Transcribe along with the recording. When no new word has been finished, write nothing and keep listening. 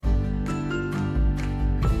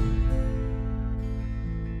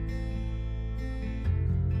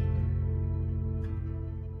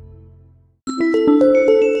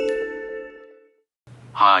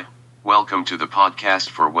Welcome to the podcast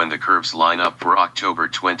for When the Curves Line Up for October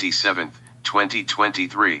 27,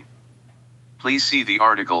 2023. Please see the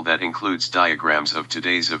article that includes diagrams of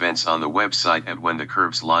today's events on the website at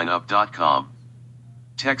whenthecurveslineup.com.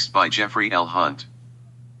 Text by Jeffrey L. Hunt.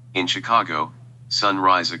 In Chicago,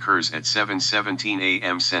 sunrise occurs at 7:17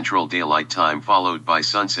 a.m. Central Daylight Time, followed by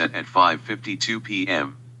sunset at 5:52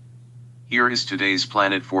 p.m. Here is today's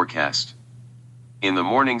planet forecast. In the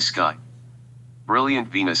morning sky, brilliant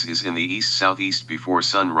Venus is in the east-southeast before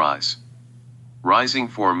sunrise. Rising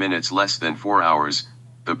 4 minutes less than 4 hours,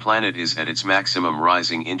 the planet is at its maximum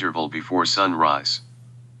rising interval before sunrise.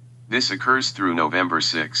 This occurs through November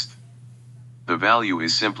 6th. The value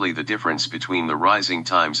is simply the difference between the rising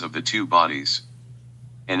times of the two bodies.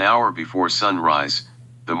 An hour before sunrise,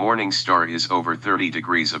 the morning star is over 30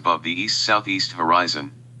 degrees above the east-southeast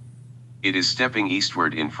horizon. It is stepping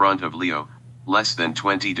eastward in front of Leo, less than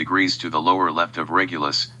 20 degrees to the lower left of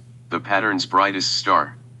Regulus, the pattern's brightest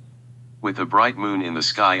star. With a bright moon in the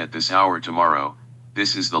sky at this hour tomorrow,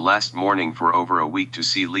 this is the last morning for over a week to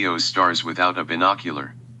see Leo's stars without a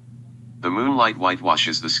binocular. The moonlight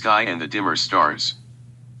whitewashes the sky and the dimmer stars.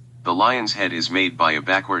 The lion's head is made by a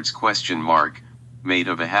backwards question mark, made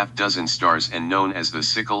of a half-dozen stars and known as the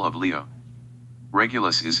sickle of Leo.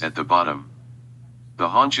 Regulus is at the bottom. The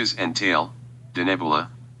haunches and tail,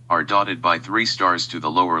 Denebola, are dotted by 3 stars to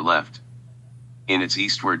the lower left. In its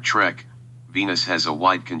eastward trek, Venus has a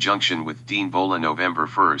wide conjunction with Denebola November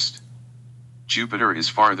 1st. Jupiter is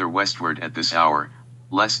farther westward at this hour,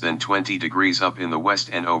 less than 20 degrees up in the west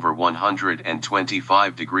and over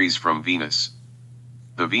 125 degrees from Venus.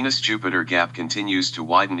 The Venus-Jupiter gap continues to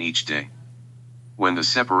widen each day. When the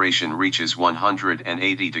separation reaches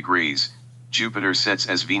 180 degrees, Jupiter sets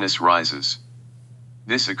as Venus rises.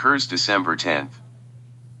 This occurs December 10th.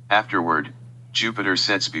 Afterward, Jupiter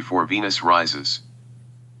sets before Venus rises.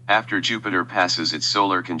 After Jupiter passes its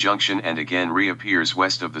solar conjunction and again reappears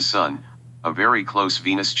west of the Sun, a very close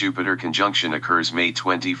Venus-Jupiter conjunction occurs May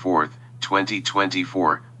 24,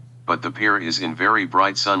 2024, but the pair is in very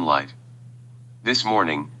bright sunlight. This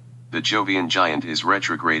morning, the Jovian giant is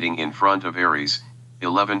retrograding in front of Aries,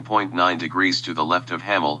 11.9 degrees to the left of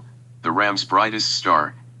Hammel, the Ram's brightest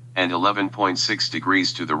star, and 11.6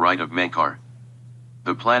 degrees to the right of Menkar.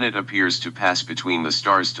 The planet appears to pass between the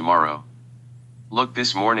stars tomorrow. Look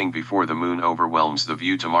this morning before the moon overwhelms the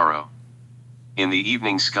view tomorrow. In the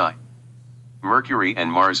evening sky, Mercury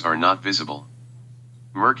and Mars are not visible.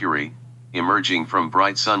 Mercury, emerging from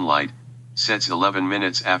bright sunlight, sets 11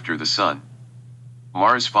 minutes after the Sun.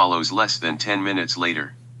 Mars follows less than 10 minutes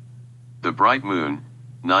later. The bright moon,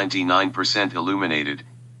 99% illuminated,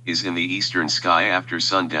 is in the eastern sky after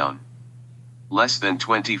sundown. Less than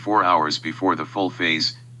 24 hours before the full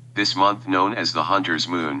phase, this month known as the Hunter's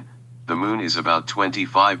Moon, the moon is about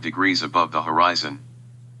 25 degrees above the horizon.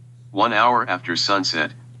 1 hour after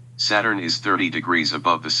sunset, Saturn is 30 degrees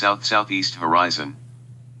above the south-southeast horizon.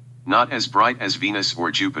 Not as bright as Venus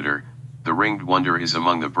or Jupiter, the Ringed Wonder is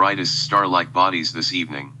among the brightest star-like bodies this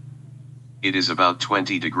evening. It is about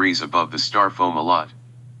 20 degrees above the star Fomalhaut.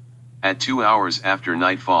 At 2 hours after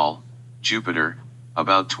nightfall, Jupiter,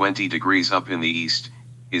 about 20 degrees up in the east,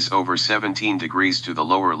 is over 17 degrees to the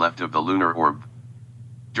lower left of the lunar orb.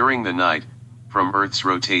 During the night, from Earth's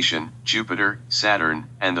rotation, Jupiter, Saturn,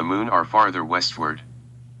 and the Moon are farther westward.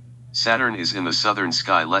 Saturn is in the southern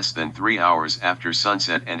sky less than 3 hours after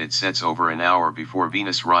sunset and it sets over an hour before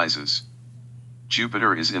Venus rises.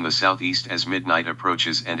 Jupiter is in the southeast as midnight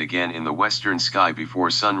approaches and again in the western sky before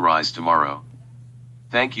sunrise tomorrow.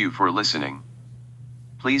 Thank you for listening.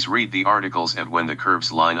 Please read the articles at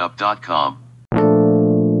whenthecurveslineup.com.